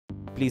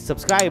please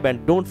subscribe and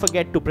don't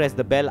forget to press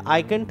the bell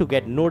icon to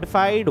get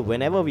notified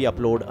whenever we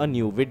upload a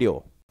new video.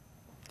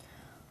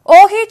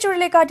 Ockhi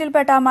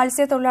ചുഴലിക്കാറ്റിൽപ്പെട്ട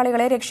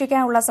മത്സ്യത്തൊഴിലാളികളെ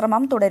രക്ഷിക്കാനുള്ള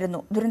ശ്രമം തുടരുന്നു.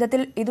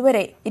 ദുരന്തത്തിൽ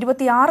ഇതുവരെ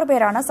 26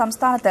 പേരാണ്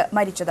സംസ്ഥാനത്ത്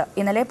മരിച്ചത്.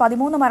 ഇന്നലെ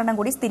 13 മരണം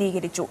കൂടി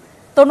സ്ഥിരീകരിച്ചു.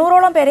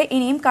 90ഓളം പേരെ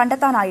ഇനിയും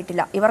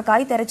കണ്ടെത്താനായിട്ടില്ല.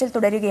 ഇവർക്കായി തെരച്ചിൽ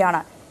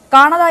തുടരുകയാണ്.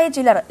 കാണാതായ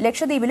ചിലർ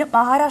ലക്ഷദ്വീപിലും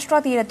മഹാരാഷ്ട്ര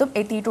തീരത്തും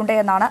എത്തിയിട്ടുണ്ട്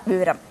എന്നാണ്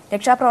വിവരം.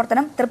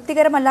 രക്ഷാപ്രവർത്തനം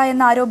തൃപ്തികരമല്ല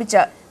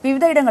എന്നാരോപിച്ച്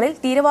വിവിധയിടങ്ങളിൽ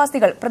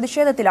തീരവാസികൾ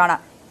പ്രതിഷേധത്തിലാണ്.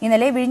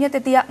 ഇന്നലെ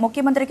വിഴിഞ്ഞത്തെത്തിയ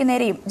മുഖ്യമന്ത്രിക്ക്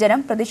നേരെയും ജനം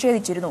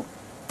പ്രതിഷേധിച്ചിരുന്നു.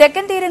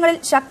 തെക്കൻ തീരങ്ങളിൽ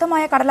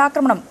ശക്തമായ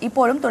കടലാക്രമണം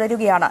ഇപ്പോഴും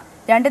തുടരുകയാണ്.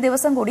 2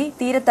 ദിവസം കൂടി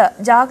തീരത്ത്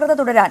ജാഗ്രത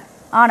തുടരാൻ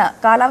ആണ്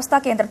കാലാവസ്ഥാ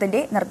കേന്ദ്രത്തിന്റെ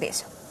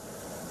നിർദ്ദേശം.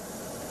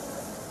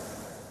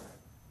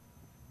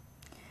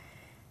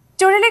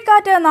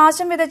 ചുഴലിക്കാറ്റ്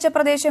നാശം വിതച്ച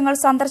പ്രദേശങ്ങൾ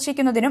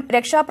സന്ദർശിക്കുന്നതിനും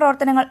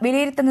രക്ഷാപ്രവർത്തനങ്ങൾ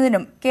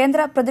വിലയിരുത്തുന്നതിനും കേന്ദ്ര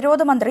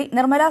പ്രതിരോധ മന്ത്രി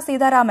നിർമ്മല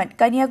സീതാരാമൻ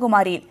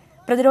കന്യാകുമാരിയിൽ.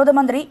 പ്രതിരോധ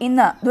മന്ത്രി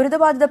ഇന്ന്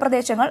ദുരിതബാധിത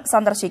പ്രദേശങ്ങൾ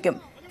സന്ദർശിക്കും.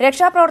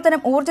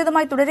 രക്ഷാപ്രവർത്തനം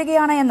ഊർജിതമായി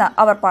തുടരുകയാണ് എന്ന്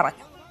അവർ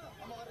പറഞ്ഞു.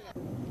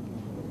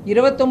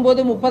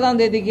 29-30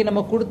 தேதிக்கு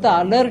நம்ம கொடுத்த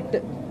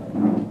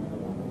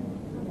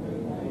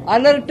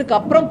அலர்ட்டுக்கு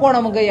அப்புறம்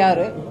போனவங்க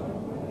யாரு,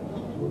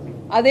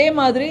 அதே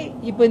மாதிரி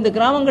இப்ப இந்த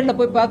கிராமங்கள்ல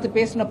போய் பார்த்து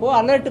பேசினப்போ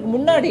அலர்ட்டுக்கு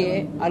முன்னாடியே,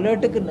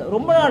 அலர்ட்டுக்கு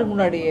ரொம்ப நாள்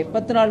முன்னாடியே,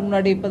 10 நாள்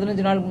முன்னாடி,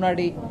 15 நாள்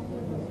முன்னாடி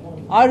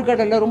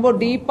ஆழ்கடல்ல ரொம்ப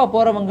டீப்பா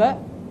போறவங்க,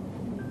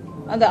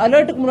 அந்த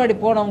அலர்ட்டுக்கு முன்னாடி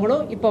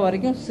போனவங்களும் இப்ப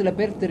வரைக்கும் சில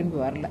பேர் திரும்பி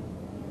வரல.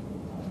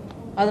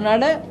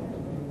 அதனால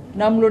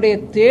நம்மளுடைய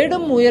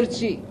தேடும்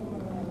முயற்சி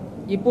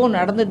இப்போ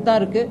நடந்துட்டு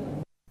தான் இருக்கு.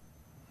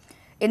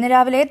 ഇന്ന്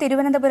രാവിലെ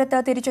തിരുവനന്തപുരത്ത്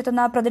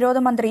തിരിച്ചെത്തുന്ന പ്രതിരോധ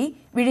മന്ത്രി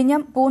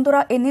വിഴിഞ്ഞം, പൂന്തുറ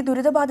എന്നീ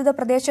ദുരിതബാധിത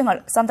പ്രദേശങ്ങൾ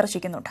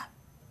സന്ദർശിക്കുന്നുണ്ട്.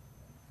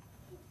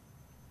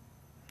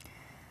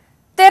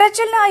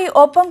 തെരച്ചിലിനായി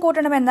ഒപ്പം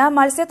കൂട്ടണമെന്ന്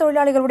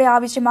മത്സ്യത്തൊഴിലാളികളുടെ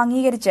ആവശ്യം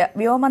അംഗീകരിച്ച്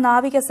വ്യോമ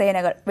നാവിക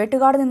സേനകൾ.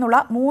 വെട്ടുകാട് നിന്നുള്ള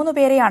 3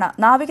 പേരെയാണ്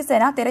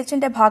നാവികസേന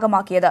തെരച്ചിലിന്റെ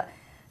ഭാഗമാക്കിയത്.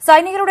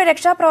 സൈനികരുടെ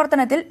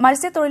രക്ഷാപ്രവർത്തനത്തിൽ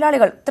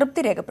മത്സ്യത്തൊഴിലാളികൾ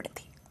തൃപ്തി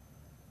രേഖപ്പെടുത്തി.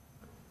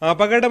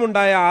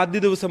 അപകടമുണ്ടായ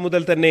ആദ്യ ദിവസം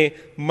മുതൽ തന്നെ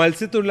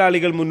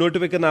മത്സ്യത്തൊഴിലാളികൾ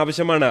മുന്നോട്ട് വെക്കുന്ന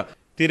ആവശ്യമാണ്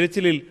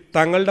തിരച്ചിലിൽ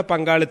തങ്ങളുടെ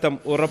പങ്കാളിത്തം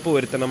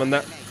ഉറപ്പുവരുത്തണമെന്ന്.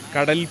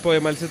 കടലിൽ പോയ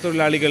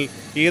മത്സ്യത്തൊഴിലാളികൾ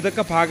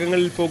ഏതൊക്കെ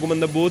ഭാഗങ്ങളിൽ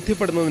പോകുമെന്ന്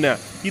ബോധ്യപ്പെടുന്നതിന്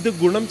ഇത്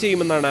ഗുണം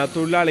ചെയ്യുമെന്നാണ്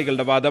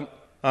തൊഴിലാളികളുടെ വാദം.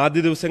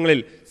 ആദ്യ ദിവസങ്ങളിൽ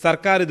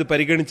സർക്കാർ ഇത്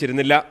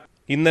പരിഗണിച്ചിരുന്നില്ല.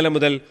 ഇന്നലെ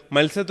മുതൽ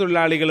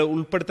മത്സ്യത്തൊഴിലാളികളെ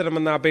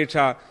ഉൾപ്പെടുത്തണമെന്ന അപേക്ഷ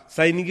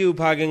സൈനിക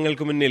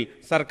വിഭാഗങ്ങൾക്ക് മുന്നിൽ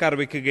സർക്കാർ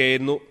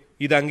വെക്കുകയായിരുന്നു.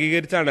 ഇത്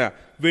അംഗീകരിച്ചാണ്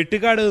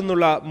വെട്ടുകാട്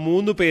നിന്നുള്ള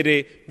 3 പേരെ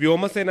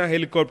വ്യോമസേന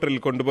ഹെലികോപ്റ്ററിൽ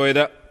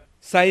കൊണ്ടുപോയത്.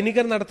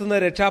 സൈനികർ നടത്തുന്ന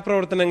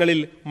രക്ഷാപ്രവർത്തനങ്ങളിൽ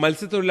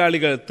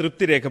മത്സ്യത്തൊഴിലാളികൾ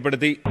തൃപ്തി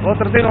രേഖപ്പെടുത്തി.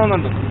 തൃപ്തി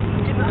തോന്നുന്നുണ്ട്.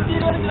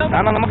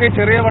 കാരണം നമുക്ക് ഈ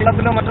ചെറിയ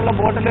വെള്ളത്തിലോ മറ്റുള്ള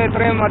ബോട്ടിലോ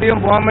ഇത്രയും അധികം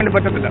പോകാൻ വേണ്ടി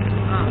പറ്റത്തില്ല.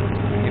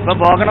 ഇപ്പൊ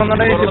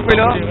പോകണമെന്നുണ്ടെങ്കിൽ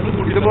ഷിപ്പിലോ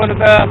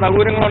ഇതുപോലത്തെ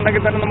സൗകര്യങ്ങൾ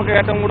ഉണ്ടെങ്കിൽ തന്നെ നമുക്ക്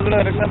ഏറ്റവും കൂടുതൽ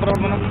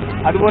രക്ഷാപ്രവർത്തനം,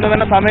 അതുപോലെ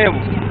തന്നെ സമയവും.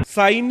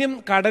 സൈന്യം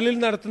കടലിൽ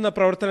നടത്തുന്ന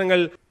പ്രവർത്തനങ്ങൾ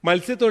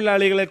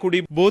മത്സ്യത്തൊഴിലാളികളെ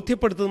കൂടി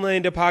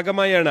ബോധ്യപ്പെടുത്തുന്നതിന്റെ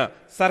ഭാഗമായാണ്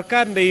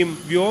സർക്കാരിന്റെയും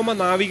വ്യോമ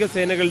നാവിക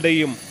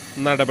സേനകളുടെയും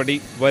നടപടി.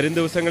 വരും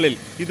ദിവസങ്ങളിൽ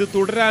ഇത്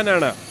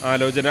തുടരാനാണ്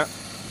ആലോചന.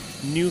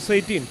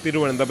 News18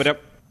 തിരുവനന്തപുരം.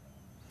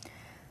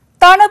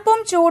 തണുപ്പും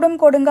ചൂടും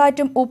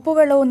കൊടുങ്കാറ്റും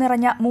ഉപ്പുവെള്ളവും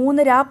നിറഞ്ഞ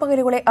 3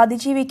 രാപ്പകലുകളെ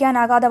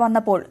അതിജീവിക്കാനാകാതെ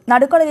വന്നപ്പോൾ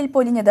നടുക്കടലിൽ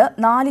പൊലിഞ്ഞത്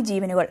 4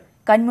 ജീവനുകൾ.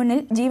 കൺമുന്നിൽ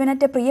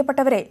ജീവനറ്റ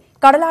പ്രിയപ്പെട്ടവരെ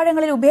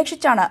കടലാഴങ്ങളിൽ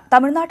ഉപേക്ഷിച്ചാണ്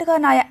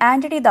തമിഴ്നാട്ടുകാരനായ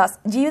ആന്റണി ദാസ്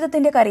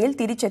ജീവിതത്തിന്റെ കരയിൽ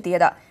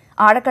തിരിച്ചെത്തിയത്.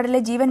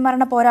 ആഴക്കടലിലെ ജീവൻ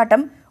മരണ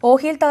പോരാട്ടം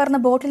ഓഹിയിൽ തകർന്ന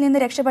ബോട്ടിൽ നിന്ന്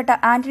രക്ഷപ്പെട്ട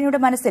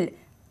ആന്റണിയുടെ മനസ്സിൽ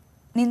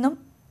നിന്നും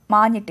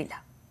മാഞ്ഞിട്ടില്ല.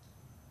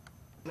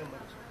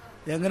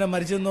 എങ്ങനെ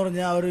മരിച്ചെന്ന്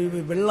പറഞ്ഞാൽ അവർ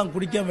വെള്ളം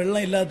കുടിക്കാൻ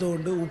വെള്ളം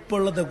ഇല്ലാത്തതുകൊണ്ട്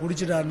ഉപ്പുവെള്ളത്തെ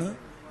കുടിച്ചിട്ടാണ്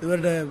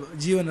ഇവരുടെ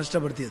ജീവൻ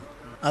നഷ്ടപ്പെടുത്തിയത്.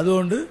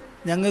 അതുകൊണ്ട്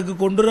ഞങ്ങൾക്ക്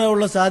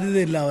കൊണ്ടുവരാനുള്ള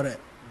സാധ്യതയില്ല. അവരെ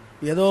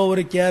ഏതോ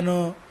ഒരു ക്യാനോ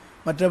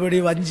മറ്റേപടി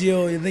വഞ്ചിയോ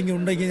എന്തെങ്കിലും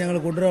ഉണ്ടെങ്കിൽ ഞങ്ങൾ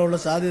കൊണ്ടുവരാനുള്ള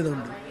സാധ്യത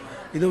ഉണ്ട്.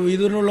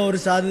 ഇതിനുള്ള ഒരു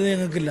സാധ്യത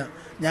ഞങ്ങൾക്കില്ല.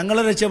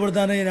 ഞങ്ങളെ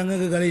രക്ഷപ്പെടുത്താനേ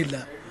ഞങ്ങൾക്ക് കഴിയില്ല.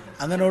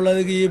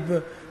 അങ്ങനെയുള്ളത് ഈ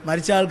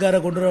മരിച്ച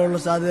ആൾക്കാരെ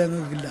കൊണ്ടുവരാനുള്ള സാധ്യത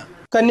ഞങ്ങൾക്കില്ല.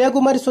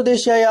 കന്യാകുമാരി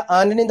സ്വദേശിയായ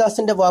ആന്റണി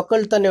ദാസിന്റെ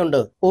വാക്കുകൾ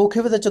തന്നെയുണ്ട് ഓഖി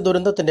വിതച്ച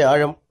ദുരന്തത്തിന്റെ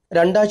ആഴം.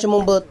 2 ആഴ്ച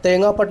മുമ്പ്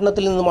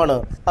തേങ്ങാപട്ടണത്തിൽ നിന്നുമാണ്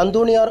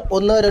അന്തോണിയാർ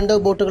 1-2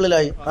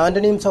 ബോട്ടുകളിലായി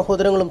ആന്റണിയും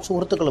സഹോദരങ്ങളും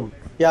സുഹൃത്തുക്കളും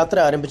യാത്ര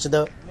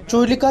ആരംഭിച്ചത്.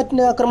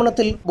 ചുഴലിക്കാറ്റിന്റെ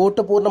ആക്രമണത്തിൽ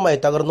ബോട്ട് പൂർണ്ണമായി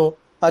തകർന്നു.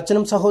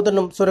 അച്ഛനും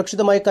സഹോദരനും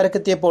സുരക്ഷിതമായി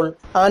കരക്കെത്തിയപ്പോൾ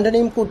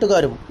ആന്റണിയും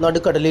കൂട്ടുകാരും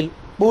നടുക്കടലിൽ.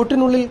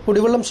 ബോട്ടിനുള്ളിൽ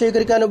കുടിവെള്ളം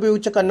ശേഖരിക്കാൻ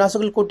ഉപയോഗിച്ച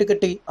കന്നാസുകൾ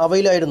കൂട്ടിക്കെട്ടി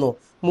അവയിലായിരുന്നു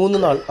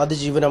 3 നാൾ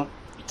അതിജീവനം.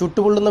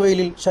 ചുട്ടുപൊള്ളുന്ന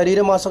വെയിലിൽ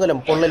ശരീരമാസകലം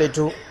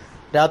പൊള്ളലേറ്റു.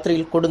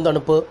 രാത്രിയിൽ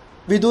കൊടുന്തണുപ്പ്.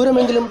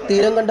 വിദൂരമെങ്കിലും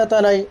തീരം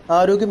കണ്ടെത്താനായി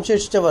ആരോഗ്യം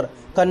ശേഷിച്ചവർ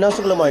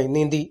കന്നാസുകളുമായി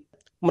നീന്തി.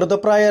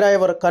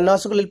 മൃതപ്രായരായവർ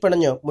കന്നാസുകളിൽ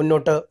പിണഞ്ഞ്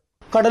മുന്നോട്ട്.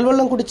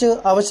 കടൽവെള്ളം കുടിച്ച്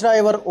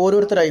അവശരായവർ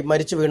ഓരോരുത്തരായി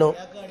മരിച്ചു വീണു.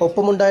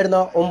 ഒപ്പമുണ്ടായിരുന്ന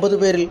 9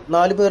 പേരിൽ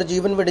 4 പേർ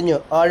ജീവൻ വെടിഞ്ഞ്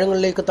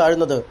ആഴങ്ങളിലേക്ക്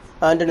താഴുന്നത്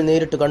ആന്റണി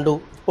നേരിട്ട് കണ്ടു.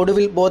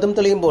 ഒടുവിൽ ബോധം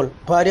തെളിയുമ്പോൾ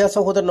ഭാര്യ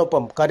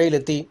സഹോദരനൊപ്പം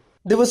കരയിലെത്തി.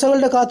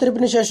 ദിവസങ്ങളുടെ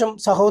കാത്തിരിപ്പിന് ശേഷം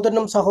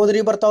സഹോദരനും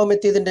സഹോദരീ ഭർത്താവും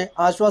എത്തിയതിന്റെ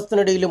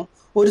ആശ്വാസത്തിനിടയിലും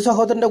ഒരു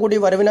സഹോദരന്റെ കൂടി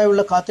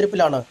വരവിനായുള്ള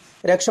കാത്തിരിപ്പിലാണ്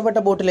രക്ഷപ്പെട്ട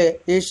ബോട്ടിലെ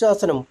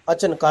യേശുദാസനും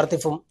അച്ഛൻ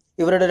കാർത്തിഫും.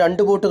 ഇവരുടെ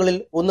 2 ബോട്ടുകളിൽ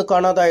ഒന്ന്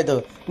കാണാതായത്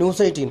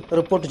News18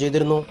 റിപ്പോർട്ട്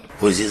ചെയ്തിരുന്നു.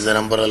 പോലീസ്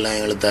നമ്പറെല്ലാം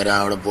ഞങ്ങൾ തരാം.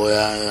 അവിടെ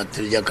പോയാൽ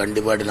തിരിച്ച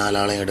കണ്ടിപ്പാട്ട് 4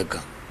 ആളെ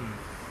എടുക്കാം.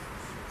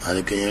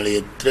 അതൊക്കെ ഞങ്ങൾ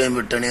എത്രയും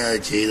പെട്ടെന്ന് അത്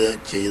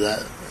ചെയ്ത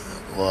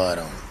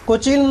ഉപകാരമാണ്.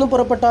 കൊച്ചിയിൽ നിന്നും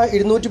പുറപ്പെട്ട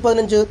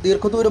 215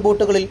 ദീർഘദൂര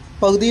ബോട്ടുകളിൽ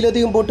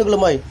പകുതിയിലധികം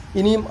ബോട്ടുകളുമായി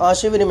ഇനിയും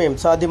ആശയവിനിമയം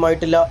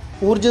സാധ്യമായിട്ടില്ല.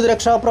 ഊർജിത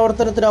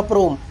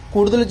രക്ഷാപ്രവർത്തനത്തിനപ്പുറവും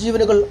കൂടുതൽ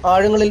ജീവനുകൾ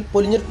ആഴങ്ങളിൽ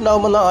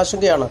പൊലിഞ്ഞിട്ടുണ്ടാവുമെന്ന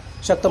ആശങ്കയാണ്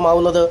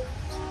ശക്തമാവുന്നത്.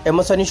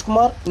 MS Aneesh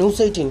Kumar,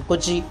 News18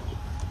 Kochi.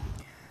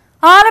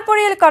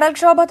 ആലപ്പുഴയിൽ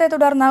കടൽക്ഷോഭത്തെ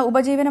തുടർന്ന്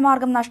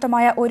ഉപജീവനമാർഗം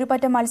നഷ്ടമായ ഒരു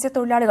പറ്റം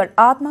മത്സ്യത്തൊഴിലാളികൾ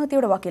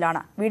ആത്മഹത്യയുടെ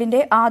വക്കിലാണ്. വീടിന്റെ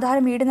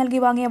ആധാരം ഈട്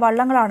നൽകി വാങ്ങിയ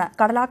വള്ളങ്ങളാണ്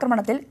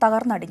കടലാക്രമണത്തിൽ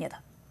തകർന്നടിഞ്ഞത്.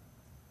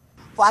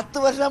 10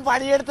 വർഷം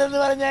പണിയെടുത്തെന്ന്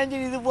പറഞ്ഞാൽ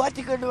ഇത്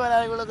പോറ്റിക്കൊണ്ട്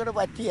വരാൻ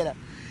പറ്റിയല്ല.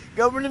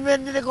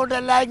 ഗവൺമെന്റിനെ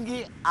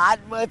കൊണ്ടല്ലെങ്കിൽ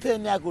ആത്മഹത്യ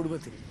തന്നെ ആ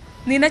കുടുംബത്തിൽ.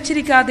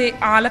 നനച്ചിരിക്കാതെ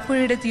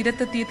ആലപ്പുഴയുടെ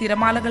തീരത്തെത്തിയ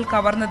തിരമാലകൾ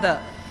കവർന്നത്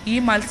ഈ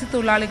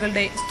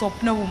മത്സ്യത്തൊഴിലാളികളുടെ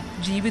സ്വപ്നവും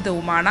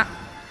ജീവിതവുമാണ്.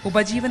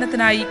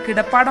 ഉപജീവനത്തിനായി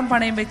കിടപ്പാടം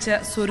പണയം വെച്ച്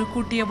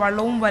സ്വരുക്കൂട്ടിയ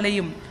വള്ളവും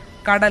വലയും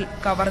കടൽ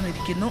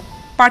കവർന്നിരിക്കുന്നു.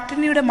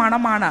 പട്ടിണിയുടെ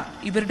മണമാണ്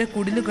ഇവരുടെ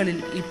കുടിലുകളിൽ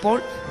ഇപ്പോൾ.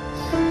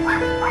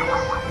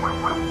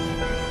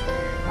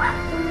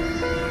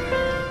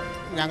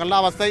 ഞങ്ങളുടെ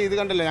അവസ്ഥ ഇത്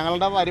കണ്ടില്ല.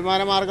 ഞങ്ങളുടെ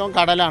വരുമാന മാർഗം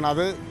കടലാണ്.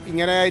 അത്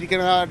ഇങ്ങനെ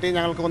ഇരിക്കുന്നതായിട്ട്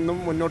ഞങ്ങൾക്കൊന്നും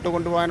മുന്നോട്ട്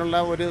കൊണ്ടുപോകാനുള്ള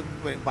ഒരു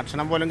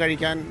ഭക്ഷണം പോലും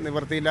കഴിക്കാൻ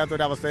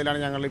നിവൃത്തിയില്ലാത്തൊരവസ്ഥയിലാണ്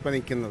ഞങ്ങളിപ്പോൾ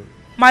നിൽക്കുന്നത്.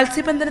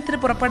 മത്സ്യബന്ധനത്തിന്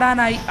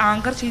പുറപ്പെടാനായി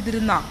ആങ്കർ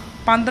ചെയ്തിരുന്ന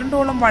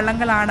 12ഓളം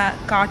വള്ളങ്ങളാണ്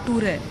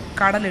കാട്ടൂര്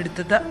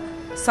കടലെടുത്തത്.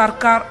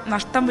 സർക്കാർ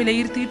നഷ്ടം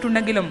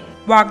വിലയിരുത്തിയിട്ടുണ്ടെങ്കിലും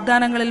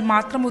വാഗ്ദാനങ്ങളിൽ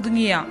മാത്രം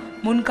ഒതുങ്ങിയ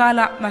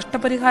മുൻകാല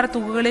നഷ്ടപരിഹാര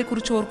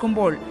തുകകളെക്കുറിച്ച്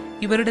ഓർക്കുമ്പോൾ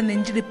ഇവരുടെ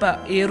നെഞ്ചിടിപ്പ്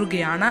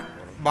ഏറുകയാണ്.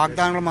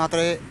 വാഗ്ദാനങ്ങൾ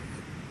മാത്രമേ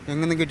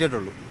എങ്ങും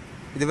കിട്ടിയിട്ടുള്ളൂ.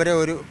 ഇതുവരെ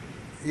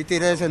ഈ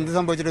തീരദേശം എന്ത്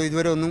സംഭവിച്ചിട്ടോ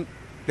ഇതുവരെ ഒന്നും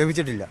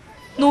ലഭിച്ചിട്ടില്ല.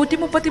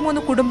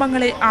 133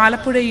 കുടുംബങ്ങളെ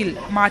ആലപ്പുഴയിൽ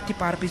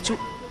മാറ്റിപ്പാർപ്പിച്ചു.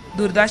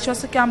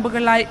 ദുരിതാശ്വാസ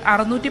ക്യാമ്പുകളിലായി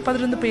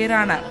 611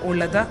 പേരാണ്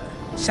ഉള്ളത്.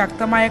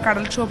 ശക്തമായ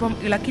കടൽക്ഷോഭം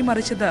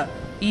ഇളക്കിമറിച്ചത്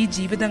ഈ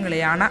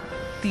ജീവിതങ്ങളെയാണ്.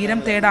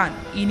 തീരം തേടാൻ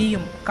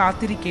ഇനിയും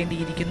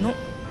കാത്തിരിക്കേണ്ടിയിരിക്കുന്നു.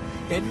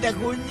 എന്റെ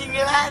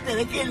കുഞ്ഞുങ്ങളെ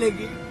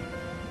നിനക്കില്ലെങ്കിൽ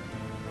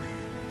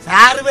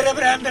സാറ് വരെ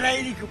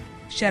ഭ്രാന്തനായിരിക്കും.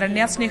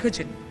 Saranya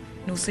Snehajan,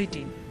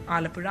 News18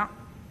 Alappuzha.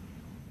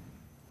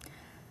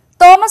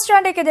 Thomas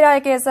ചാണ്ടിക്കെതിരായ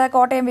case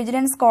Kottayam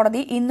vigilance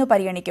കോടതി ഇന്ന്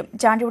പരിഗണിക്കും.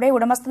 ചാണ്ടിയുടെ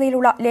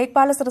ഉടമസ്ഥതയിലുള്ള ലേക്ക്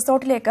പാലസ്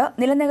റിസോർട്ടിലേക്ക്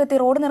നിലനികത്തി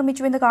റോഡ്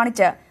നിർമ്മിച്ചുവെന്ന്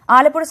കാണിച്ച്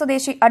ആലപ്പുഴ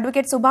സ്വദേശി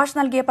അഡ്വക്കേറ്റ് സുഭാഷ്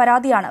നൽകിയ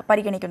പരാതിയാണ്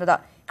പരിഗണിക്കുന്നത്.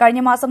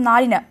 കഴിഞ്ഞ മാസം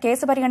 4-ന്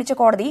കേസ് പരിഗണിച്ച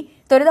കോടതി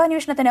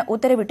ത്വരിതാന്വേഷണത്തിന്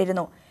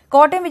ഉത്തരവിട്ടിരുന്നു.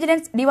 കോട്ടയം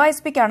വിജിലൻസ്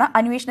ഡിവൈഎസ്പിക്കാണ്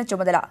അന്വേഷണ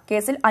ചുമതല.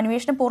 കേസിൽ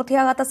അന്വേഷണം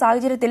പൂർത്തിയാകാത്ത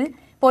സാഹചര്യത്തിൽ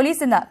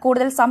പോലീസ് ഇന്ന്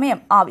കൂടുതൽ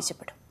സമയം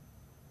ആവശ്യപ്പെടും.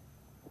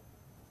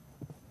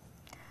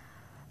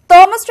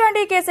 തോമസ്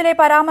ചാണ്ടി കേസിലെ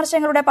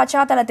പരാമർശങ്ങളുടെ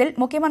പശ്ചാത്തലത്തിൽ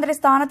മുഖ്യമന്ത്രി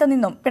സ്ഥാനത്ത്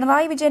നിന്നും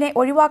പിണറായി വിജയനെ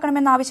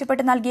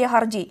ഒഴിവാക്കണമെന്നാവശ്യപ്പെട്ട് നൽകിയ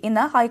ഹർജി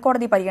ഇന്ന്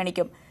ഹൈക്കോടതി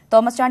പരിഗണിക്കും.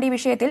 തോമസ് ചാണ്ടി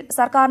വിഷയത്തിൽ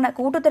സർക്കാരിന്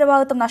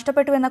കൂട്ടുത്തരവാദിത്വം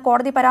നഷ്ടപ്പെട്ടുവെന്ന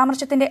കോടതി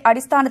പരാമർശത്തിന്റെ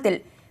അടിസ്ഥാനത്തിൽ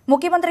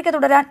മുഖ്യമന്ത്രിക്ക്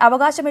തുടരാൻ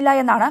അവകാശമില്ല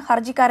എന്നാണ്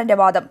ഹർജിക്കാരന്റെ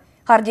വാദം.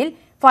 ഹർജിയിൽ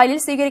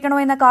ഫയലിൽ സ്വീകരിക്കണോ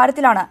എന്ന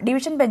കാര്യത്തിലാണ്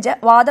ഡിവിഷൻ ബെഞ്ച്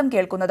വാദം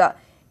കേൾക്കുന്നത്.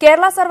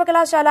 കേരള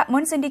സർവകലാശാല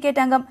മുൻ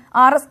സിൻഡിക്കേറ്റ് അംഗം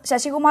RS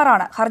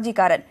ശശികുമാറാണ്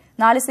ഹർജിക്കാരൻ.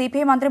 4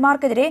 CPI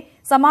മന്ത്രിമാർക്കെതിരെ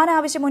സമാന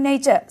ആവശ്യം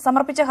ഉന്നയിച്ച്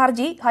സമർപ്പിച്ച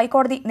ഹർജി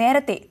ഹൈക്കോടതി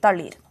നേരത്തെ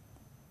തള്ളിയിരുന്നു.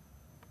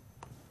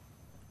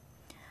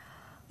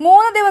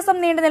 3 ദിവസം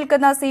നീണ്ടു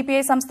നിൽക്കുന്ന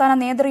CPI സംസ്ഥാന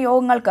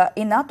നേതൃയോഗങ്ങൾക്ക്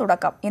ഇന്ന്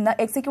തുടക്കം. ഇന്ന്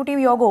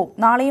എക്സിക്യൂട്ടീവ് യോഗവും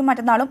നാളെയും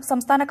മറ്റന്നാളും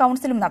സംസ്ഥാന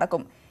കൌൺസിലും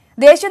നടക്കും.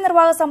 ദേശീയ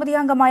നിർവാഹക സമിതി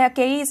അംഗമായ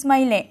KE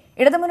ഇസ്മായിലിനെ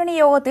ഇടതുമുന്നണി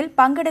യോഗത്തിൽ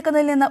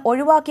പങ്കെടുക്കുന്നതിൽ നിന്ന്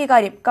ഒഴിവാക്കിയ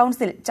കാര്യം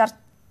കൌൺസിൽ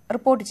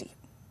റിപ്പോർട്ട് ചെയ്യും.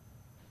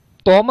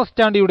 തോമസ്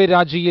ചാണ്ടിയുടെ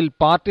രാജിയിൽ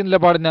പാർട്ടി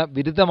നിലപാടിന്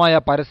വിരുദ്ധമായ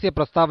പരസ്യ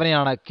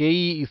പ്രസ്താവനയാണ്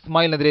KE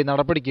ഇസ്മായിലിനെതിരെ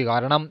നടപടിക്ക്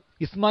കാരണം.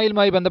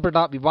 ഇസ്മായിലുമായി ബന്ധപ്പെട്ട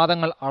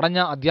വിവാദങ്ങൾ അടഞ്ഞ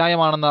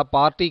അധ്യായമാണെന്ന്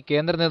പാർട്ടി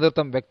കേന്ദ്ര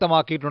നേതൃത്വം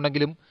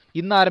വ്യക്തമാക്കിയിട്ടുണ്ടെങ്കിലും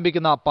ഇന്ന്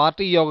ആരംഭിക്കുന്ന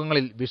പാർട്ടി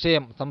യോഗങ്ങളിൽ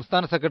വിഷയം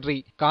സംസ്ഥാന സെക്രട്ടറി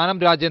കാനം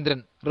രാജേന്ദ്രൻ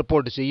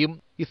റിപ്പോർട്ട് ചെയ്യും.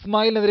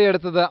 ഇസ്മായിലിനെതിരെ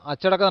എടുത്തത്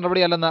അച്ചടക്ക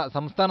നടപടിയല്ലെന്ന്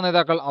സംസ്ഥാന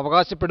നേതാക്കൾ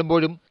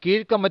അവകാശപ്പെടുമ്പോഴും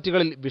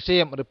കീഴ്കമ്മിറ്റികളിൽ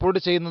വിഷയം റിപ്പോർട്ട്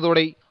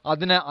ചെയ്യുന്നതോടെ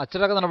അതിന്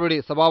അച്ചടക്ക നടപടി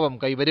സ്വഭാവം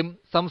കൈവരും.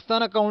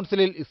 സംസ്ഥാന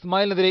കൌൺസിലിൽ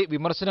ഇസ്മായിലിനെതിരെ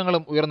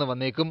വിമർശനങ്ങളും ഉയർന്നു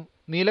വന്നേക്കും.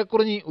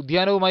 നീലക്കുറിഞ്ഞി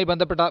ഉദ്യാനവുമായി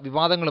ബന്ധപ്പെട്ട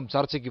വിവാദങ്ങളും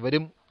ചർച്ചയ്ക്ക്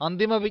വരും.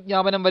 അന്തിമ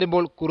വിജ്ഞാപനം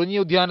വരുമ്പോൾ കുറിഞ്ഞി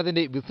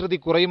ഉദ്യാനത്തിന്റെ വിസ്തൃതി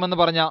കുറയുമെന്ന്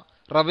പറഞ്ഞ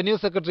റവന്യൂ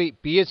സെക്രട്ടറി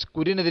PH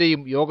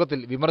കുര്യനെതിരെയും യോഗത്തിൽ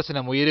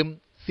വിമർശനമുയരും.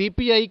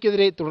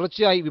 CPIക്കെതിരെ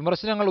തുടർച്ചയായി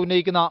വിമർശനങ്ങൾ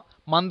ഉന്നയിക്കുന്ന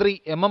മന്ത്രി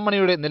MM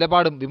മണിയുടെ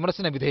നിലപാടും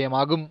വിമർശന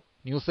വിധേയമാകും.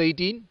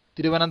 News18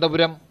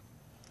 തിരുവനന്തപുരം.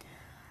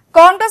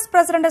 കോൺഗ്രസ്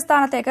പ്രസിഡന്റ്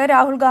സ്ഥാനത്തേക്ക്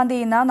രാഹുൽ ഗാന്ധി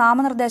ഇന്ന്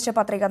നാമനിർദ്ദേശ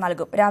പത്രിക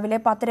നൽകും. രാവിലെ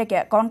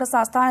 10:00 കോൺഗ്രസ്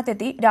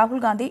ആസ്ഥാനത്തെത്തി രാഹുൽ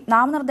ഗാന്ധി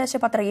നാമനിർദ്ദേശ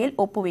പത്രികയിൽ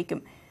ഒപ്പുവയ്ക്കും.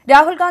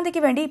 രാഹുൽ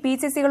ഗാന്ധിക്ക് വേണ്ടി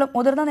PCCകളും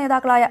മുതിർന്ന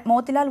നേതാക്കളായ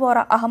മോത്തിലാൽ വോറ,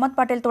 അഹമ്മദ്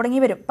പട്ടേൽ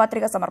തുടങ്ങിയവരും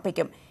പത്രിക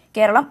സമർപ്പിക്കും.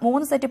 കേരളം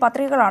 3 സെറ്റ്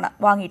പത്രികകളാണ്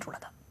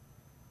വാങ്ങിയിട്ടുള്ളത്.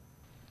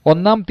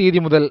 1-ാം തീയതി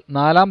മുതൽ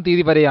 4-ാം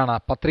തീയതി വരെയാണ്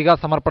പത്രികാ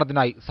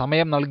സമർപ്പണത്തിനായി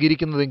സമയം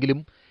നൽകിയിരിക്കുന്നതെങ്കിലും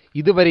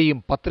ഇതുവരെയും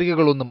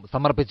പത്രികകളൊന്നും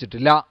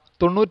സമർപ്പിച്ചിട്ടില്ല.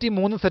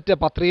 93 സെറ്റ്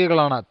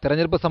പത്രികകളാണ്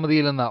തെരഞ്ഞെടുപ്പ്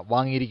സമിതിയിൽ നിന്ന്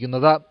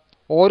വാങ്ങിയിരിക്കുന്നത്.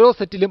 ഓരോ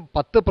സെറ്റിലും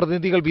 10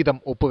 പ്രതിനിധികൾ വീതം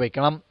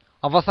ഒപ്പുവെക്കണം.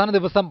 അവസാന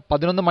ദിവസം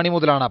 11 മണി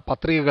മുതലാണ്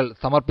പത്രികകൾ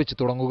സമർപ്പിച്ചു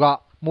തുടങ്ങുക.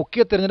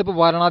 മുഖ്യ തെരഞ്ഞെടുപ്പ്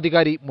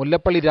വാരണാധികാരി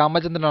മുല്ലപ്പള്ളി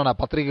രാമചന്ദ്രനാണ്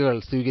പത്രികകൾ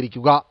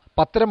സ്വീകരിക്കുക.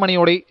 10:30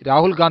 മണിയോടെ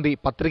രാഹുൽ ഗാന്ധി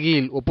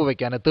പത്രികയിൽ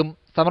ഒപ്പുവെക്കാനെത്തും.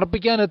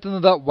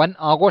 സമർപ്പിക്കാനെത്തുന്നത് വൻ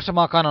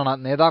ആഘോഷമാക്കാനാണ്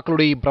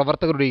നേതാക്കളുടെയും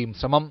പ്രവർത്തകരുടെയും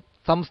ശ്രമം.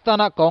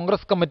 സംസ്ഥാന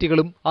കോൺഗ്രസ്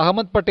കമ്മിറ്റികളും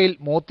അഹമ്മദ് പട്ടേൽ,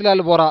 മോത്തിലാൽ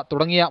വോറ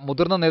തുടങ്ങിയ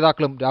മുതിർന്ന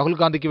നേതാക്കളും രാഹുൽ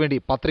ഗാന്ധിക്ക് വേണ്ടി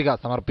പത്രിക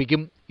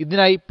സമർപ്പിക്കും.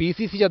 ഇതിനായി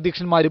PCC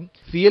അധ്യക്ഷന്മാരും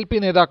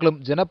CLP നേതാക്കളും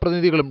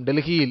ജനപ്രതിനിധികളും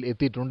ഡൽഹിയിൽ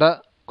എത്തിയിട്ടുണ്ട്.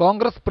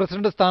 കോൺഗ്രസ്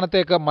പ്രസിഡന്റ്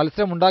സ്ഥാനത്തേക്ക്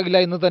മത്സരമുണ്ടാകില്ല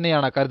എന്ന്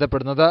തന്നെയാണ്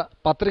കരുതപ്പെടുന്നത്.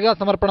 പത്രികാ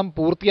സമർപ്പണം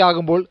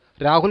പൂർത്തിയാകുമ്പോൾ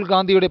രാഹുൽ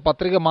ഗാന്ധിയുടെ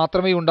പത്രിക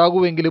മാത്രമേ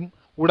ഉണ്ടാകൂവെങ്കിലും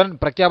ഉടൻ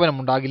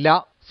പ്രഖ്യാപനമുണ്ടാകില്ല.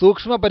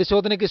 സൂക്ഷ്മ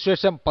പരിശോധനയ്ക്ക്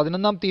ശേഷം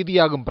 11-ാം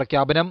തീയതിയാകും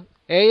പ്രഖ്യാപനം.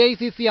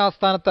 AICC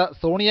ആസ്ഥാനത്ത്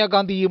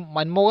സോണിയാഗാന്ധിയും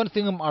മൻമോഹൻ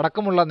സിംഗും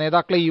അടക്കമുള്ള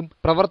നേതാക്കളെയും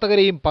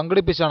പ്രവർത്തകരെയും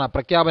പങ്കെടുപ്പിച്ചാണ്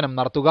പ്രഖ്യാപനം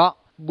നടത്തുക.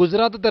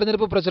 ഗുജറാത്ത്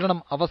തെരഞ്ഞെടുപ്പ് പ്രചരണം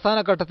അവസാന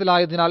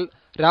ഘട്ടത്തിലായതിനാൽ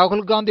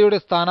രാഹുൽ ഗാന്ധിയുടെ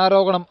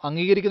സ്ഥാനാരോഹണം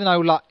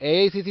അംഗീകരിക്കുന്നതിനായുള്ള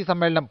AICC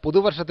സമ്മേളനം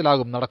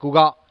പുതുവർഷത്തിലാകും നടക്കുക.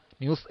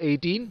 ന്യൂസ്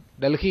 18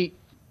 ഡൽഹി.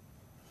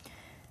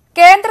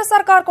 കേന്ദ്ര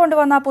സർക്കാർ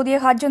കൊണ്ടുവന്ന പുതിയ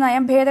ഹജ്ജ്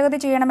നയം ഭേദഗതി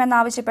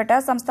ചെയ്യണമെന്നാവശ്യപ്പെട്ട്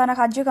സംസ്ഥാന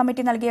ഹജ്ജ്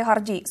കമ്മിറ്റി നൽകിയ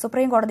ഹർജി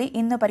സുപ്രീംകോടതി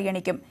ഇന്ന്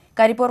പരിഗണിക്കും.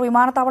 കരിപ്പൂർ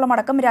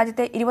വിമാനത്താവളമടക്കം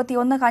രാജ്യത്തെ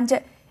 21 ഹജ്ജ്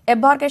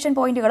എംബാർക്കേഷൻ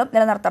പോയിന്റുകളും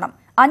നിലനിർത്തണം.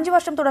 5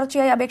 വർഷം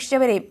തുടർച്ചയായി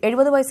അപേക്ഷിച്ചവരെയും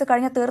 70 വയസ്സ്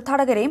കഴിഞ്ഞ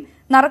തീർത്ഥാടകരെയും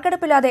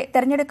നറുക്കെടുപ്പില്ലാതെ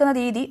തെരഞ്ഞെടുക്കുന്ന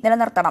രീതി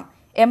നിലനിർത്തണം.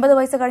 80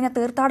 വയസ്സ് കഴിഞ്ഞ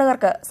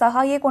തീർത്ഥാടകർക്ക്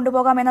സഹായിയെ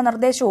കൊണ്ടുപോകാമെന്ന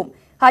നിർദ്ദേശവും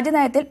ഹജ്ജ്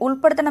നയത്തിൽ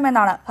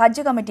ഉൾപ്പെടുത്തണമെന്നാണ്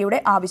ഹജ്ജ് കമ്മിറ്റിയുടെ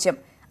ആവശ്യം.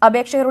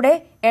 അപേക്ഷകരുടെ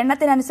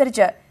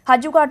എണ്ണത്തിനനുസരിച്ച്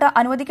ഹജ്ജുകാട്ട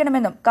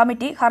അനുവദിക്കണമെന്നും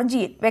കമ്മിറ്റി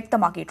ഹർജിയിൽ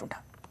വ്യക്തമാക്കിയിട്ടുണ്ട്.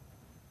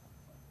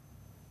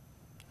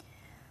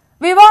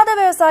 വിവാദ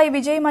വ്യവസായി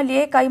വിജയ്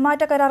മല്യയെ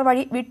കൈമാറ്റ കരാർ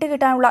വഴി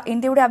വിട്ടുകിട്ടാനുള്ള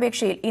ഇന്ത്യയുടെ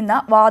അപേക്ഷയിൽ ഇന്ന്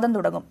വാദം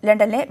തുടങ്ങും.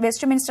 ലണ്ടനിലെ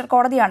വെസ്റ്റ്മിൻസ്റ്റർ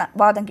കോടതിയാണ്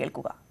വാദം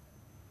കേൾക്കുക.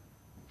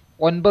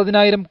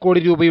 9,000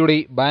 കോടി രൂപയുടെ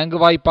ബാങ്ക്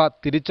വായ്പ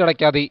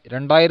തിരിച്ചടയ്ക്കാതെ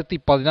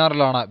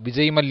 2016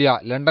 വിജയ് മല്യ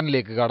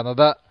ലണ്ടനിലേക്ക്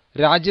കടന്നത്.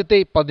 രാജ്യത്തെ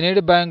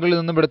 17 ബാങ്കുകളിൽ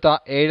നിന്നും എടുത്ത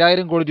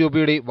 7,000 കോടി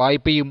രൂപയുടെ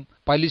വായ്പയും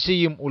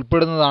പലിശയും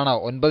ഉൾപ്പെടുന്നതാണ്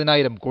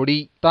 9,000 കോടി.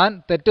 താൻ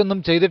തെറ്റൊന്നും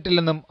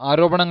ചെയ്തിട്ടില്ലെന്നും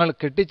ആരോപണങ്ങൾ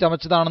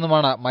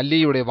കെട്ടിച്ചമച്ചതാണെന്നുമാണ്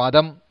മല്യയുടെ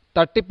വാദം.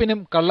 തട്ടിപ്പിനും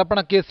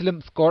കള്ളപ്പണക്കേസിലും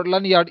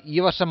സ്കോട്ട്ലൻഡ് യാർഡ് ഈ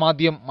വർഷം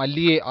ആദ്യം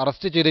മല്യയെ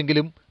അറസ്റ്റ്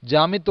ചെയ്തെങ്കിലും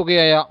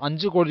ജാമ്യത്തുകയായ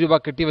 5 കോടി രൂപ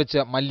കെട്ടിവെച്ച്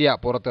മല്യ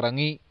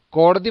പുറത്തിറങ്ങി.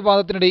 കോടതി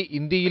വാദത്തിനിടെ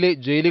ഇന്ത്യയിലെ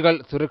ജയിലുകൾ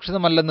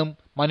സുരക്ഷിതമല്ലെന്നും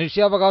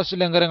മനുഷ്യാവകാശ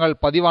ലംഘനങ്ങൾ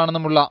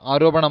പതിവാണെന്നുമുള്ള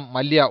ആരോപണം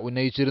മല്യ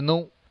ഉന്നയിച്ചിരുന്നു.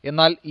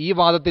 എന്നാൽ ഈ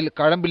വാദത്തിൽ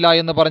കഴമ്പില്ല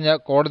എന്ന് പറഞ്ഞ്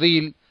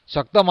കോടതിയിൽ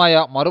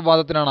ശക്തമായ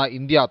മറുവാദത്തിനാണ്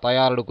ഇന്ത്യ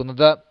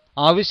തയ്യാറെടുക്കുന്നത്.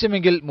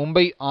 ആവശ്യമെങ്കിൽ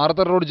മുംബൈ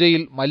ആർതർ റോഡ്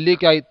ജയിൽ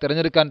മല്യയ്ക്കായി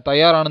തിരഞ്ഞെടുക്കാൻ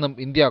തയ്യാറാണെന്നും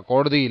ഇന്ത്യ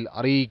കോടതിയിൽ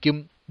അറിയിക്കും.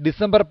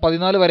 ഡിസംബർ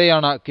 14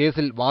 വരെയാണ്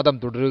കേസിൽ വാദം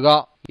തുടരുക.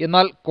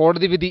 എന്നാൽ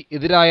കോടതി വിധി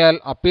എതിരായാൽ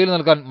അപ്പീൽ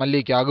നൽകാൻ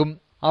മല്യയ്ക്കാകും.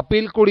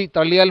 അപ്പീൽ കൂടി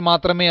തള്ളിയാൽ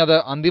മാത്രമേ അത്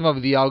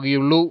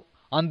അന്തിമവിധിയാകുകയുള്ളൂ.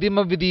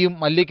 അന്തിമവിധിയും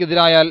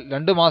മല്യയ്ക്കെതിരായാൽ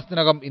 2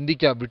 മാസത്തിനകം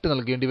ഇന്ത്യക്ക് വിട്ടു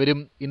നൽകേണ്ടിവരും.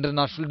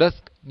 International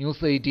desk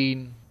news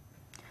 18.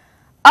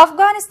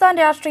 അഫ്ഗാനിസ്ഥാൻ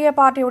രാഷ്ട്രീയ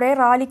പാർട്ടിയുടെ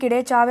റാലിക്കിടെ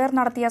ചാവേർ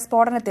നടത്തിയ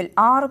സ്ഫോടനത്തിൽ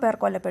 6 പേർ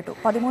കൊല്ലപ്പെട്ടു,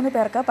 13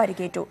 പേർക്ക്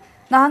പരിക്കേറ്റു.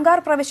 നഹങ്കാർ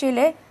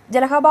പ്രവിശ്യയിലെ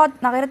ജലഹാബാദ്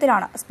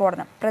നഗരത്തിലാണ്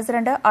സ്ഫോടനം.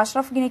 പ്രസിഡന്റ്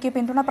അഷ്റഫ് ഗിനിക്ക്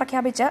പിന്തുണ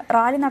പ്രഖ്യാപിച്ച്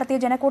റാലി നടത്തിയ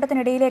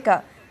ജനക്കൂട്ടത്തിനിടയിലേക്ക്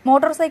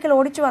മോട്ടോർ സൈക്കിൾ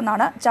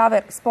ഓടിച്ചുവന്നാണ്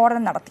ചാവേർ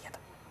സ്ഫോടനം നടത്തിയത്.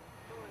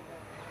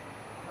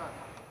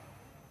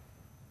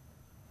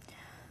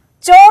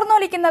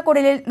 ചോർന്നൊലിക്കുന്ന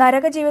കുടിലിൽ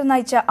നരകജീവിതം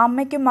നയിച്ച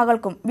അമ്മയ്ക്കും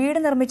മകൾക്കും വീട്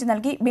നിർമ്മിച്ചു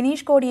നൽകി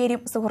ബിനീഷ്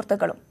കോടിയേരിയും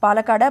സുഹൃത്തുക്കളും.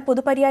 പാലക്കാട്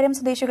പുതുപരിയാരം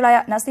സ്വദേശികളായ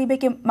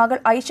നസീബയ്ക്കും മകൾ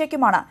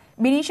ഐഷയ്ക്കുമാണ്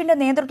ബിനീഷിന്റെ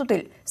നേതൃത്വത്തിൽ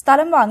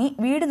സ്ഥലം വാങ്ങി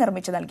വീട്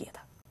നിർമ്മിച്ചു നൽകിയത്.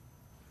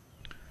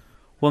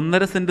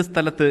 1.5 സെന്റ്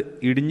സ്ഥലത്ത്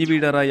ഇടിഞ്ഞു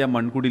വീഴാറായ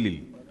മൺകുടിലിൽ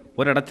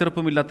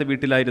ഒരടച്ചുറപ്പുമില്ലാത്ത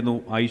വീട്ടിലായിരുന്നു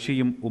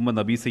ഐഷയും ഉമ്മ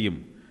നബീസയും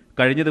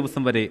കഴിഞ്ഞ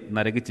ദിവസം വരെ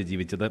നരകിച്ച്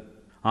ജീവിച്ചത്.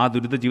 ആ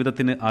ദുരിത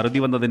ജീവിതത്തിന് അറുതി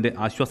വന്നതിന്റെ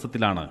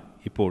ആശ്വാസത്തിലാണ്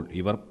ഇപ്പോൾ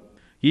ഇവർ.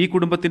 ഈ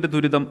കുടുംബത്തിന്റെ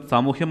ദുരിതം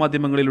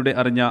സാമൂഹ്യമാധ്യമങ്ങളിലൂടെ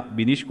അറിഞ്ഞ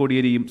ബിനീഷ്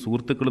കോടിയേരിയും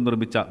സുഹൃത്തുക്കളും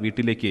നിർമ്മിച്ച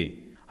വീട്ടിലേക്ക്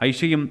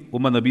ഐഷയും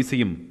ഉമ്മ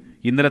നബീസയും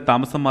ഇന്നലെ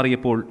താമസം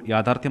മാറിയപ്പോൾ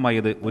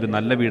യാഥാർത്ഥ്യമായത് ഒരു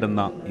നല്ല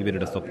വീടെന്ന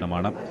ഇവരുടെ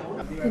സ്വപ്നമാണ്.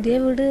 പുതിയ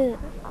വീട്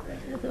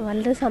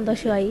വളരെ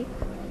സന്തോഷമായി.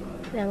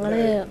 ഞങ്ങൾ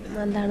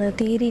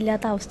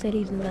തീരെയില്ലാത്ത അവസ്ഥയിൽ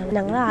ഇരുന്നതാണ്.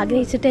 ഞങ്ങൾ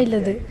ആഗ്രഹിച്ചിട്ടേ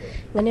ഇല്ലത്,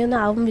 ഇങ്ങനെയൊന്നും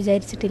ആവും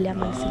വിചാരിച്ചിട്ടില്ല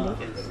മനസ്സിൽ.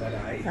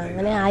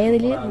 അങ്ങനെ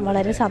ആയതിൽ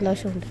വളരെ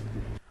സന്തോഷമുണ്ട്.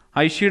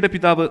 ഐഷയുടെ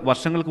പിതാവ്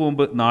വർഷങ്ങൾക്ക്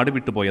മുമ്പ് നാട്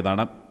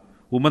വിട്ടുപോയതാണ്.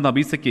 ഉമ്മ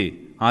നബീസയ്ക്ക്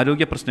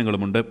ആരോഗ്യ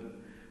പ്രശ്നങ്ങളുമുണ്ട്.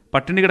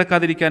 പട്ടിണി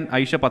കിടക്കാതിരിക്കാൻ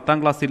ഐഷ 10ാം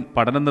ക്ലാസ്സിൽ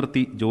പഠനം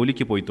നിർത്തി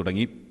ജോലിക്ക് പോയി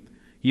തുടങ്ങി.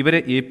 ഇവരെ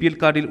APL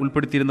കാർഡിൽ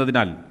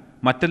ഉൾപ്പെടുത്തിയിരുന്നതിനാൽ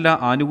മറ്റെല്ലാ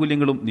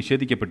ആനുകൂല്യങ്ങളും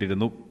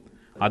നിഷേധിക്കപ്പെട്ടിരുന്നു.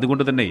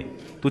 അതുകൊണ്ട് തന്നെ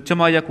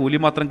തുച്ഛമായ കൂലി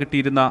മാത്രം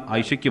കിട്ടിയിരുന്ന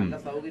ഐഷയ്ക്കും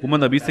ഉമ്മ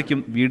നബീസയ്ക്കും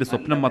വീട്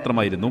സ്വപ്നം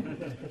മാത്രമായിരുന്നു.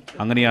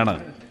 അങ്ങനെയാണ്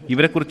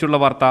ഇവരെക്കുറിച്ചുള്ള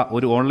വാർത്ത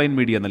ഒരു ഓൺലൈൻ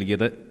മീഡിയ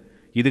നൽകിയത്.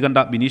 ഇത് കണ്ട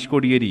ബിനീഷ്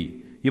കോടിയേരി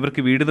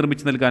ഇവർക്ക് വീട്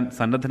നിർമ്മിച്ചു നൽകാൻ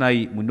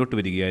സന്നദ്ധനായി മുന്നോട്ട്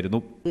വരികയായിരുന്നു.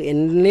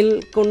 എന്നിൽ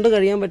കൊണ്ട്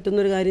കഴിയാൻ പറ്റുന്ന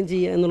ഒരു കാര്യം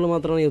ചെയ്യുക എന്നുള്ളത്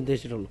മാത്രമാണ് ഞാൻ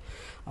ഉദ്ദേശിച്ചിട്ടുള്ളൂ.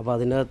 അപ്പോൾ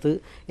അതിൻ്റെ അകത്ത്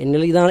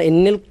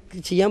എന്നിൽ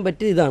ചെയ്യാൻ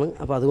പറ്റിയത് ഇതാണ്.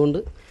 അപ്പോൾ അതുകൊണ്ട്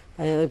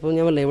ഇപ്പോൾ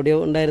ഞാൻ പറഞ്ഞില്ല, എവിടെയോ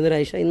ഉണ്ടായിരുന്ന ഒരു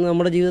ഐഷ ഇന്ന്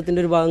നമ്മുടെ ജീവിതത്തിൻ്റെ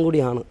ഒരു ഭാഗം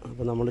കൂടിയാണ്.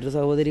 അപ്പോൾ നമ്മളൊരു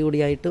സഹോദരി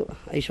കൂടിയായിട്ട്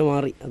ഐഷ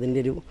മാറി. അതിൻ്റെ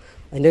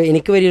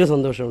എനിക്ക് വലിയൊരു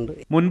സന്തോഷമുണ്ട്.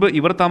 മുൻപ്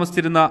ഇവർ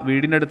താമസിച്ചിരുന്ന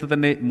വീടിനടുത്ത്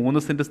തന്നെ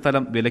 3 സെന്റ്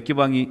സ്ഥലം വിലയ്ക്ക്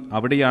വാങ്ങി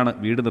അവിടെയാണ്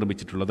വീട്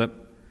നിർമ്മിച്ചിട്ടുള്ളത്.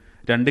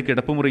 2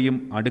 കിടപ്പുമുറിയും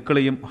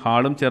അടുക്കളയും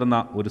ഹാളും ചേർന്ന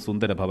ഒരു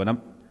സുന്ദര ഭവനം.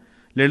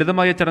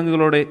 ലളിതമായ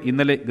ചടങ്ങുകളോടെ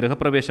ഇന്നലെ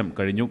ഗൃഹപ്രവേശം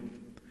കഴിഞ്ഞു.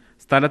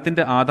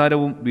 സ്ഥലത്തിന്റെ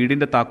ആധാരവും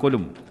വീടിന്റെ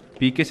താക്കോലും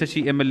PK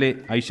ശശി MLA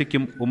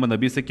ഐഷയ്ക്കും ഉമ്മ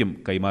നബീസയ്ക്കും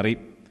കൈമാറി.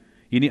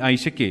 ഇനി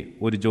ഐഷയ്ക്ക്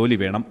ഒരു ജോലി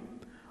വേണം.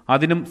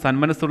 അതിനും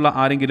സന്മനസ്സുള്ള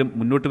ആരെങ്കിലും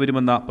മുന്നോട്ട്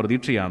വരുമെന്ന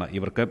പ്രതീക്ഷയാണ്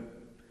ഇവർക്ക്.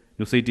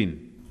 ന്യൂസ് 18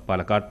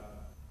 പാലക്കാട്.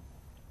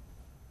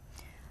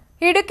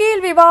 ഇടുക്കിയിൽ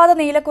വിവാദ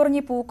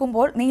നീലക്കുറിഞ്ഞി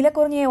പൂക്കുമ്പോൾ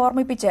നീലക്കുറിഞ്ഞിയെ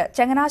ഓർമ്മിപ്പിച്ച്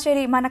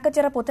ചങ്ങനാശ്ശേരി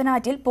മനക്കച്ചിറ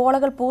പുത്തനാറ്റിൽ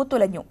പോളകൾ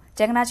പൂത്തുലഞ്ഞു.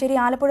 ചങ്ങനാശ്ശേരി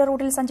ആലപ്പുഴ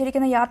റൂട്ടിൽ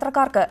സഞ്ചരിക്കുന്ന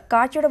യാത്രക്കാർക്ക്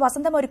കാഴ്ചയുടെ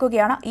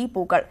വസന്തമൊരുക്കുകയാണ് ഈ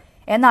പൂക്കൾ.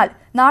 എന്നാൽ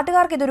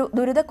നാട്ടുകാർക്കിതൊരു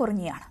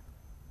ദുരിതക്കുറിഞ്ഞിയാണ്.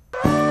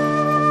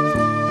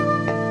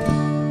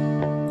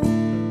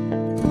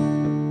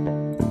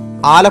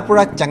 ആലപ്പുഴ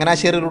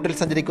ചങ്ങനാശ്ശേരി റൂട്ടിൽ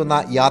സഞ്ചരിക്കുന്ന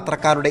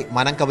യാത്രക്കാരുടെ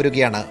മനം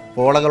കവരുകയാണ്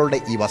പോളകളുടെ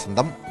ഈ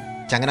വസന്തം.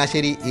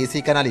 ചങ്ങനാശ്ശേരി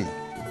AC കനാലിൽ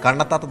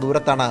കണ്ണെത്താത്ത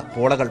ദൂരത്താണ്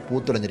പോളകൾ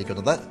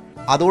പൂത്തുലഞ്ഞിരിക്കുന്നത്.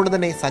 അതുകൊണ്ട്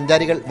തന്നെ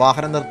സഞ്ചാരികൾ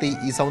വാഹനം നിർത്തി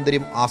ഈ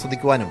സൗന്ദര്യം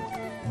ആസ്വദിക്കുവാനും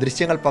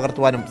ദൃശ്യങ്ങൾ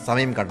പകർത്തുവാനും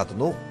സമയം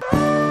കണ്ടെത്തുന്നു.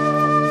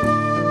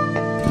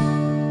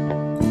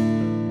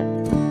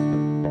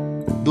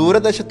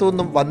 ദൂരദേശത്തു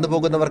നിന്നും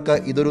വന്നുപോകുന്നവർക്ക്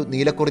ഇതൊരു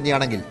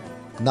നീലക്കുറിഞ്ഞിയാണെങ്കിൽ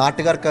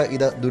നാട്ടുകാർക്ക്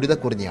ഇത്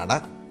ദുരിതക്കുറിഞ്ഞിയാണ്.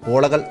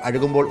 പോളകൾ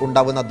അഴുകുമ്പോൾ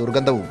ഉണ്ടാവുന്ന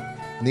ദുർഗന്ധവും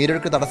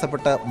നീരൊഴുക്ക്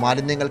തടസ്സപ്പെട്ട്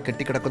മാലിന്യങ്ങൾ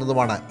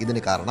കെട്ടിക്കിടക്കുന്നതുമാണ്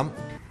ഇതിന് കാരണം.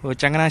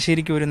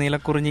 ചങ്ങനാശ്ശേരിക്ക് ഒരു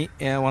നീലക്കുറിഞ്ഞി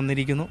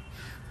വന്നിരിക്കുന്നു.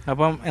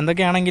 അപ്പം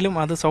എന്തൊക്കെയാണെങ്കിലും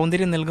അത്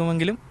സൗന്ദര്യം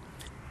നൽകുമെങ്കിലും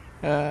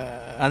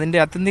അതിൻ്റെ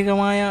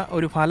ആത്യന്തികമായ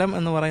ഒരു ഫലം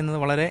എന്ന് പറയുന്നത്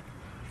വളരെ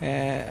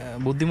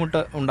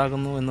ബുദ്ധിമുട്ട്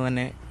ഉണ്ടാക്കുന്നു എന്ന്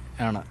തന്നെ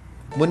ആണ്.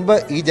 മുൻപ്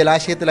ഈ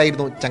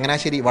ജലാശയത്തിലായിരുന്നു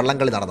ചങ്ങനാശ്ശേരി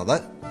വള്ളംകളി നടന്നത്.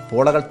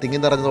 പോളകൾ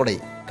തിങ്ങി നിറഞ്ഞതോടെ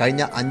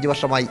കഴിഞ്ഞ 5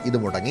 വർഷമായി ഇത്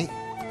മുടങ്ങി.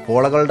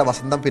 പോളകളുടെ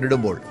വസന്തം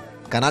പിന്നിടുമ്പോൾ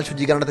കനാൽ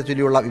ശുചീകരണത്തെ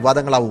ചൊല്ലിയുള്ള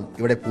വിവാദങ്ങളാവും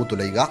ഇവിടെ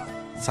പൂത്തുലയുക.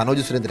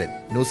 സനോജ് സുരേന്ദ്രൻ,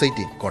 News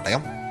 18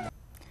 കോട്ടയം.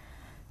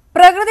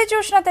 പ്രകൃതി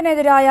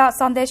ചൂഷണത്തിനെതിരായ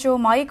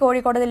സന്ദേശവുമായി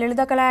കോഴിക്കോട്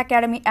ലളിതകലാ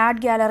അക്കാദമി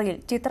ആർട്ട് ഗ്യാലറിയിൽ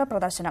ചിത്ര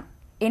പ്രദർശനം.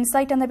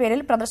 ഇൻസൈറ്റ് എന്ന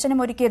പേരിൽ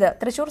പ്രദർശനമൊരുക്കിയത്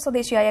തൃശൂർ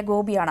സ്വദേശിയായ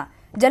ഗോപിയാണ്.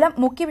 ജലം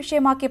മുഖ്യ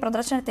വിഷയമാക്കിയ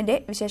പ്രദർശനത്തിന്റെ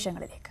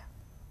വിശേഷങ്ങളിലേക്ക്.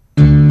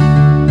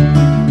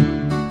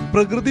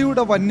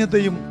 പ്രകൃതിയുടെ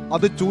വന്യതയും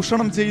അത്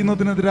ചൂഷണം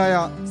ചെയ്യുന്നതിനെതിരായ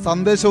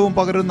സന്ദേശവും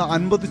പകരുന്ന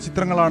 50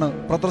 ചിത്രങ്ങളാണ്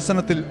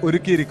പ്രദർശനത്തിൽ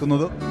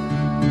ഒരുക്കിയിരിക്കുന്നത്.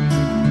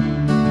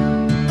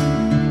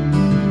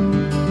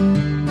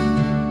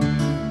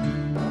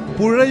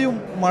 പുഴയും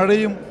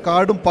മഴയും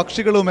കാടും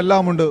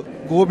പക്ഷികളുമെല്ലാമുണ്ട്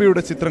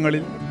ഗോപിയുടെ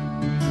ചിത്രങ്ങളിൽ.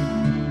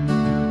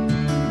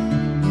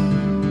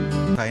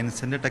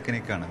 സയൻസിൻ്റെ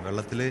ടെക്നിക്കാണ്.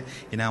 വെള്ളത്തിൽ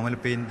ഇനാമൽ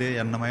പെയിൻറ്റ്,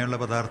 എണ്ണമയുള്ള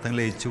പദാർത്ഥങ്ങൾ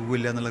ഏച്ചു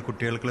പോവില്ല എന്നുള്ള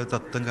കുട്ടികൾക്കുള്ള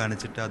തത്വം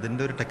കാണിച്ചിട്ട്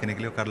അതിൻ്റെ ഒരു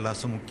ടെക്നിക്കിൽ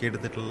കടലാസ്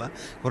മുക്കിയെടുത്തിട്ടുള്ള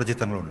കുറേ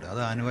ചിത്രങ്ങളുണ്ട്. അത്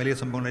ആനുകാലിക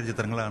സംഭവങ്ങളുടെ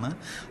ചിത്രങ്ങളാണ്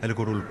അതിൽ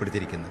കൂടുതൽ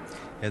ഉൾപ്പെടുത്തിയിരിക്കുന്നത്.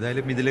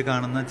 ഏതായാലും ഇതിൽ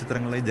കാണുന്ന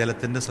ചിത്രങ്ങൾ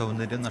ജലത്തിൻ്റെ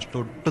സൗന്ദര്യം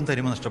ഒട്ടും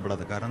തനിമ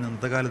നഷ്ടപ്പെടാതെ, കാരണം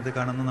ഇന്നത്തെ കാലത്ത്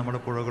കാണുന്ന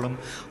നമ്മുടെ പുഴകളും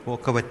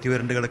ഒക്കെ വറ്റി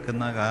വരണ്ട്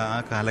കിടക്കുന്ന ആ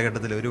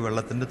കാലഘട്ടത്തിൽ ഒരു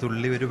വെള്ളത്തിൻ്റെ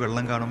തുള്ളി ഒരു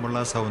വെള്ളം കാണുമ്പോൾ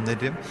ആ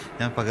സൗന്ദര്യം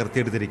ഞാൻ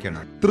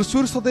പകർത്തിയെടുത്തിരിക്കുകയാണ്.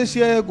 തൃശൂർ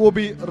സ്വദേശിയായ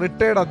ഗോപി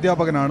റിട്ടയർഡ്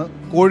അധ്യാപകനാണ്.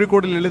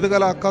 കോഴിക്കോട്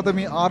ലളിതകലാ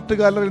അക്കാദമി ആർട്ട്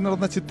ഗാലറിയിൽ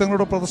നടന്ന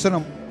ചിത്രങ്ങളുടെ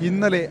പ്രദർശനം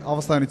ഇന്നലെ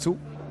അവസാനിച്ചു.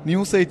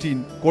 News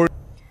 18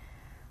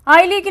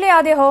 ഐ ലീഗിലെ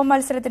ആദ്യ ഹോം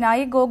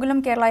മത്സരത്തിനായി ഗോകുലം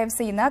കേരള FC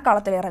ഇന്ന്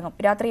കളത്തിലിറങ്ങും.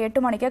 രാത്രി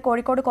 8 മണിക്ക്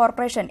കോഴിക്കോട്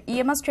കോർപ്പറേഷൻ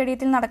EMS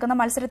സ്റ്റേഡിയത്തിൽ നടക്കുന്ന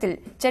മത്സരത്തിൽ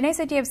ചെന്നൈ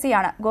സിറ്റി FC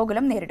യാണ്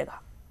ഗോകുലം നേരിടുക.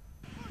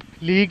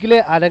 ലീഗിലെ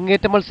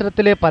അരങ്ങേറ്റ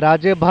മത്സരത്തിലെ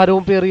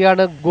പരാജയഭാരവും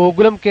പേറിയാണ്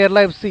ഗോകുലം കേരള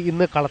FC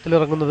ഇന്ന്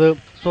കളത്തിലിറങ്ങുന്നത്.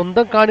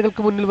 സ്വന്തം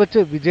കാണികൾക്ക് മുന്നിൽ വെച്ച്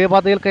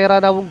വിജയപാതയിൽ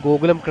കയറാനാവും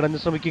ഗോകുലം കിടന്നു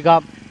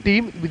ശ്രമിക്കുക.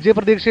 ടീം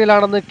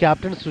വിജയപ്രതീക്ഷയിലാണെന്ന്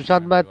ക്യാപ്റ്റൻ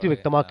സുശാന്ത് മാത്യു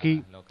വ്യക്തമാക്കി.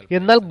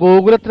 എന്നാൽ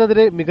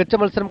ഗോകുലത്തിനെതിരെ മികച്ച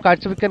മത്സരം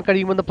കാഴ്ചവെക്കാൻ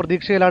കഴിയുമെന്ന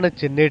പ്രതീക്ഷയിലാണ്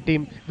ചെന്നൈ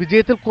ടീം.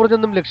 വിജയത്തിൽ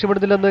കുറഞ്ഞൊന്നും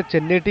ലക്ഷ്യമിടുന്നില്ലെന്ന്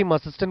Chennai team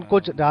assistant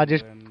coach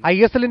Rajesh.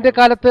 ISLന്റെ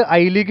കാലത്ത്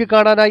ഐ ലീഗ്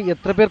കാണാനായി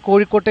എത്ര പേർ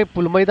കോഴിക്കോട്ടെ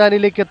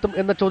പുൽമൈതാനിലേക്ക് എത്തും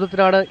എന്ന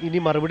ചോദ്യത്തിനാണ് ഇനി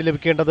മറുപടി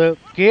ലഭിക്കേണ്ടത്.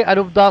 K.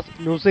 Anoop Das,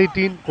 News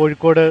 18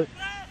 Kozhikode.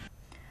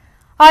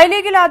 I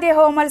ലീഗിൽ ആദ്യ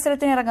ഹോം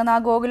മത്സരത്തിനിറങ്ങുന്ന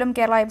ഗോകുലം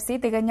കേരള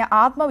FC തികഞ്ഞ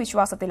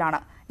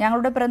ആത്മവിശ്വാസത്തിലാണ്.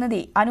 ഞങ്ങളുടെ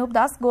പ്രതിനിധി അനൂപ്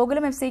ദാസ്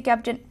ഗോകുലം FC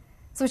ക്യാപ്റ്റൻ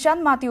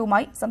സുശാന്ത്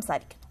മാത്യുവുമായി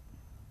സംസാരിക്കുന്നു.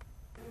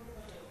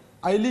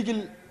 ഐ ലീഗിൽ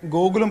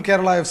ഗോകുലം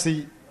കേരള FC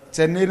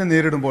ചെന്നൈയിനെ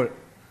നേരിടുമ്പോൾ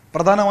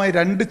പ്രധാനമായി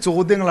 2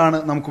 ചോദ്യങ്ങളാണ്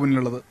നമുക്ക്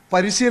മുന്നിലുള്ളത്.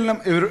 പരിശീലനം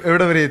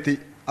എവിടെ വരെ എത്തി,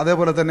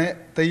 അതേപോലെ തന്നെ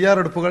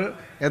തയ്യാറെടുപ്പുകൾ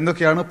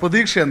എന്തൊക്കെയാണ്,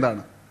 പ്രതീക്ഷ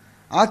എന്താണ്?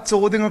 ആ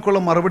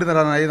ചോദ്യങ്ങൾക്കുള്ള മറുപടി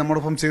തരാനായി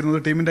നമ്മോടൊപ്പം ചേരുന്നത്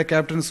ടീമിന്റെ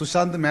ക്യാപ്റ്റൻ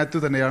സുശാന്ത്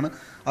മാത്യു തന്നെയാണ്.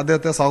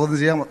 അദ്ദേഹത്തെ സ്വാഗതം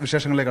ചെയ്യാം.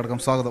 വിശേഷങ്ങളിലേക്ക്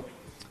കടക്കാം. സ്വാഗതം.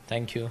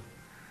 Thank you.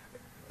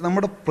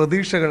 നമ്മുടെ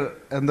പ്രതീക്ഷകൾ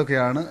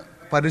എന്തൊക്കെയാണ്?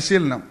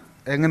 പരിശീലനം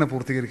എങ്ങനെ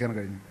പൂർത്തീകരിക്കാൻ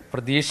കഴിഞ്ഞു?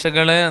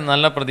 പ്രതീക്ഷകൾ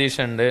നല്ല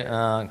പ്രതീക്ഷയുണ്ട്.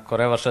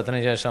 കുറേ വർഷത്തിന്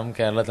ശേഷം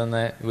കേരളത്തിൽ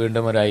നിന്ന്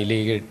വീണ്ടും ഒരു I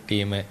league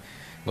team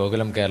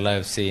Gokulam Kerala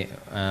FC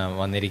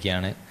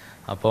വന്നിരിക്കുകയാണ്.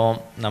 അപ്പോൾ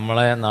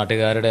നമ്മളെ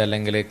നാട്ടുകാരുടെ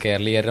അല്ലെങ്കിൽ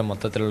കേരളീയരുടെ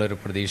മൊത്തത്തിലുള്ളൊരു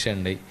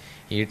പ്രതീക്ഷയുണ്ട്.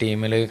 ഈ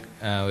ടീമിൽ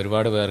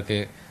ഒരുപാട് പേർക്ക്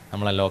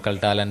നമ്മളെ ലോക്കൽ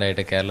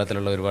ടാലൻ്റായിട്ട്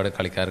കേരളത്തിലുള്ള ഒരുപാട്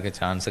കളിക്കാർക്ക്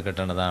ചാൻസ്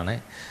കിട്ടേണ്ടതാണ്.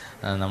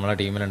 നമ്മളെ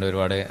ടീമിലുണ്ട്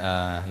ഒരുപാട്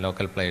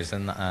ലോക്കൽ പ്ലേയേഴ്സ്,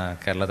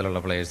 കേരളത്തിലുള്ള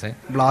പ്ലേയേഴ്സ്.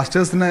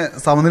 ബ്ലാസ്റ്റേഴ്സിനെ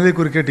സമനിലയിൽ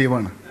കുരുക്കിയ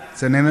ടീമാണ്.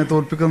 ചെന്നൈനെ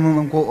തോൽപ്പിക്കുന്നത്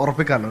നമുക്ക്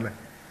ഉറപ്പിക്കാമല്ലോ അല്ലേ?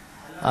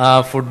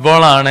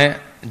 ഫുട്ബോളാണ്.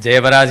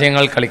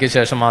 ജയപരാജയങ്ങൾ കളിക്ക്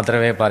ശേഷം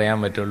മാത്രമേ പറയാൻ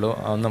പറ്റുള്ളൂ.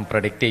 ഒന്നും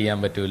പ്രഡിക്റ്റ് ചെയ്യാൻ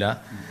പറ്റൂല.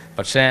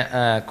 പക്ഷേ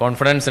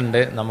കോൺഫിഡൻസ് ഉണ്ട്,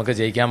 നമുക്ക്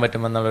ജയിക്കാൻ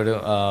പറ്റുമെന്നുള്ളൊരു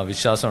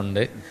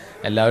വിശ്വാസമുണ്ട്.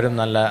 എല്ലാവരും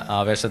നല്ല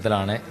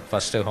ആവേശത്തിലാണ്.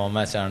 First home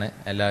മാച്ചാണ്.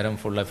 എല്ലാവരും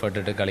ഫുൾ എഫേർട്ട്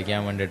ഇട്ട്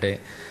കളിക്കാൻ വേണ്ടിയിട്ട്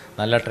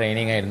നല്ല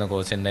ട്രെയിനിങ് ആയിരുന്നു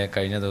കോച്ചിൻ്റെ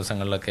കഴിഞ്ഞ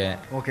ദിവസങ്ങളിലൊക്കെ.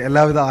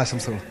 എല്ലാവിധ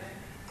ആശംസകളും.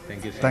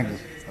 Thank you.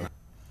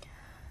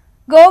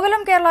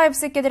 ഗോകുലം കേരള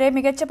FCക്കെതിരെ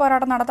മികച്ച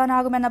പോരാട്ടം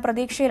നടത്താനാകുമെന്ന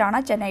പ്രതീക്ഷയിലാണ്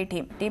ചെന്നൈ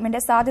ടീം. ടീമിന്റെ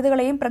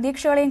സാധ്യതകളെയും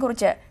പ്രതീക്ഷകളെയും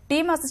കുറിച്ച്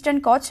team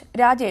assistant coach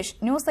Rajesh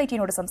News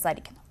 18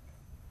 സംസാരിക്കുന്നു.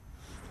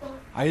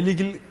 ഐ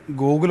ലീഗിൽ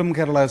ഗോകുലം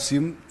കേരള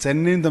FCയും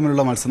ചെന്നൈയും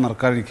തമ്മിലുള്ള മത്സരം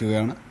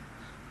നടക്കാനിരിക്കുകയാണ്.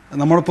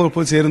 നമ്മളിപ്പോൾ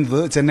ഇപ്പോൾ ചേരുന്നത്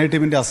ചെന്നൈ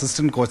ടീമിന്റെ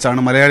അസിസ്റ്റന്റ്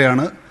കോച്ചാണ്.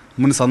 മലയാളിയാണ്.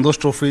 മുൻ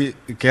സന്തോഷ് ട്രോഫി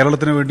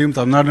കേരളത്തിന് വേണ്ടിയും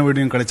തമിഴ്നാടിന്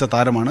വേണ്ടിയും കളിച്ച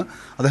താരമാണ്.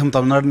 അദ്ദേഹം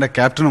തമിഴ്നാടിന്റെ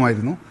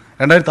ക്യാപ്റ്റനുമായിരുന്നു.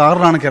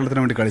 2006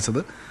 കേരളത്തിന് വേണ്ടി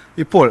കളിച്ചത്.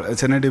 ഇപ്പോൾ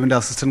ചെന്നൈ ടീമിന്റെ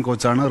അസിസ്റ്റന്റ്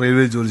കോച്ചാണ്.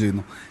 റെയിൽവേ ജോലി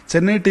ചെയ്യുന്നു.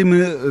 ചെന്നൈ ടീം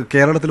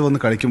കേരളത്തിൽ വന്ന്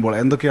കളിക്കുമ്പോൾ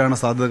എന്തൊക്കെയാണ്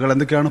സാധ്യതകൾ,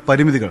 എന്തൊക്കെയാണ്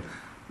പരിമിതികൾ,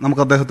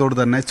 നമുക്ക് അദ്ദേഹത്തോട്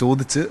തന്നെ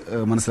ചോദിച്ച്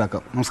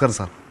മനസ്സിലാക്കാം. നമസ്കാരം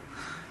സാർ.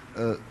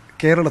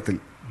 കേരളത്തിൽ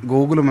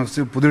ഗോകുലം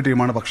FC പുതിയ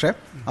ടീമാണ്. പക്ഷേ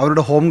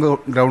അവരുടെ ഹോം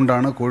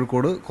ഗ്രൗണ്ടാണ്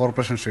കോഴിക്കോട്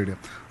കോർപ്പറേഷൻ സ്റ്റേഡിയം.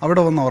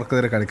 അവിടെ വന്ന്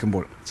അവർക്കെതിരെ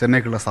കളിക്കുമ്പോൾ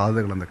ചെന്നൈക്കുള്ള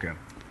സാധ്യതകൾ എന്തൊക്കെയാണ്?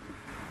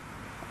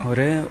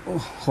 അവരെ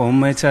ഹോം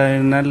മാച്ച്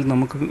ആയതിനാൽ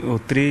നമുക്ക്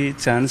ഒത്തിരി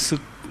ചാൻസ്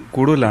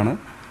കൂടുതലാണ്.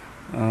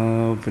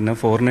 പിന്നെ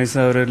ഫോറിനേഴ്സ്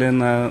അവരിൽ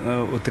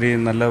ഒത്തിരി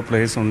നല്ല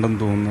പ്ലേയേഴ്സ് ഉണ്ടെന്ന്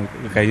തോന്നുന്നു.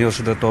 കഴിഞ്ഞ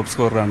വർഷത്തെ ടോപ്പ്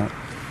സ്കോററാണ്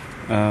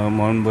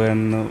മോഹൻ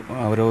ബഗാൻ,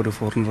 അവരെ ഒരു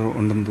ഫോറിനർ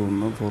ഉണ്ടെന്ന്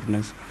തോന്നുന്നു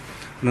ഫോറിനേഴ്സ്.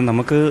 പിന്നെ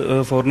നമുക്ക്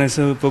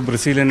ഫോറിനേഴ്സ് ഇപ്പോൾ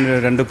ബ്രസീലിയൻ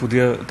 2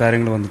 പുതിയ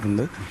താരങ്ങൾ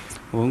വന്നിട്ടുണ്ട്.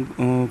 അപ്പം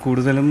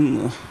കൂടുതലും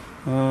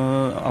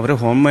അവരെ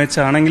ഹോം മാച്ച്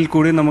ആണെങ്കിൽ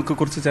കൂടി നമുക്ക്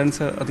കുറച്ച്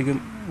ചാൻസ് അധികം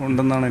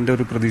ഉണ്ടെന്നാണ് എൻ്റെ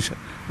ഒരു പ്രതീക്ഷ.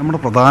 നമ്മുടെ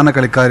പ്രധാന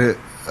കളിക്കാർ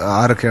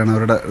ആരൊക്കെയാണ്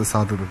അവരുടെ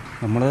സാധ്യത?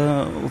 നമ്മൾ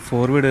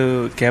ഫോർവേഡ്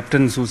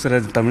ക്യാപ്റ്റൻ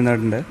സൂസരാജ്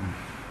തമിഴ്നാടിൻ്റെ,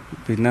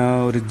 പിന്നെ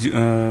ഒരു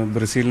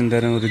ബ്രസീലിയൻ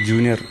താരം, ഒരു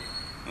ജൂനിയർ,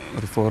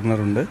 ഒരു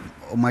ഫോറിനറുണ്ട്.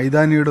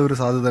 മൈതാനിയുടെ ഒരു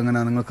സാധ്യത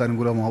എങ്ങനെയാണ് നിങ്ങൾക്ക്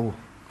അനുകൂലമാവോ?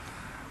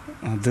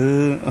 അത്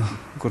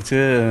കുറച്ച്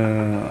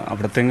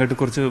അവിടത്തെങ്ങോട്ട്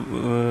കുറച്ച്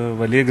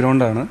വലിയ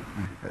ഗ്രൗണ്ടാണ്.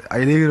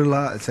 ഐ ലീഗിലുള്ള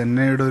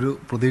ചെന്നൈയുടെ ഒരു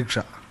പ്രതീക്ഷ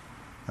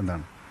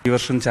എന്താണ്? ഈ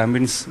വർഷം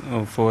ചാമ്പ്യൻസ്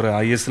 4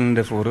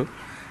 ISL-ന്റെ 4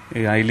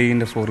 ഐ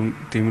ലീഗിൻ്റെ 4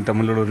 ടീമും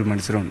തമ്മിലുള്ള ഒരു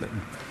മത്സരമുണ്ട്.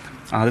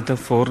 ആദ്യത്തെ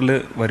 4-ൽ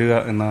വരിക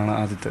എന്നാണ്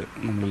ആദ്യത്തെ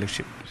നമ്മുടെ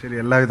ലക്ഷ്യം. ശരി,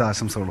 എല്ലാവിധ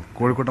ആശംസകളും.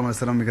 കോഴിക്കോട്ടെ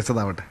മത്സരം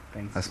മികച്ചതാവട്ടെ.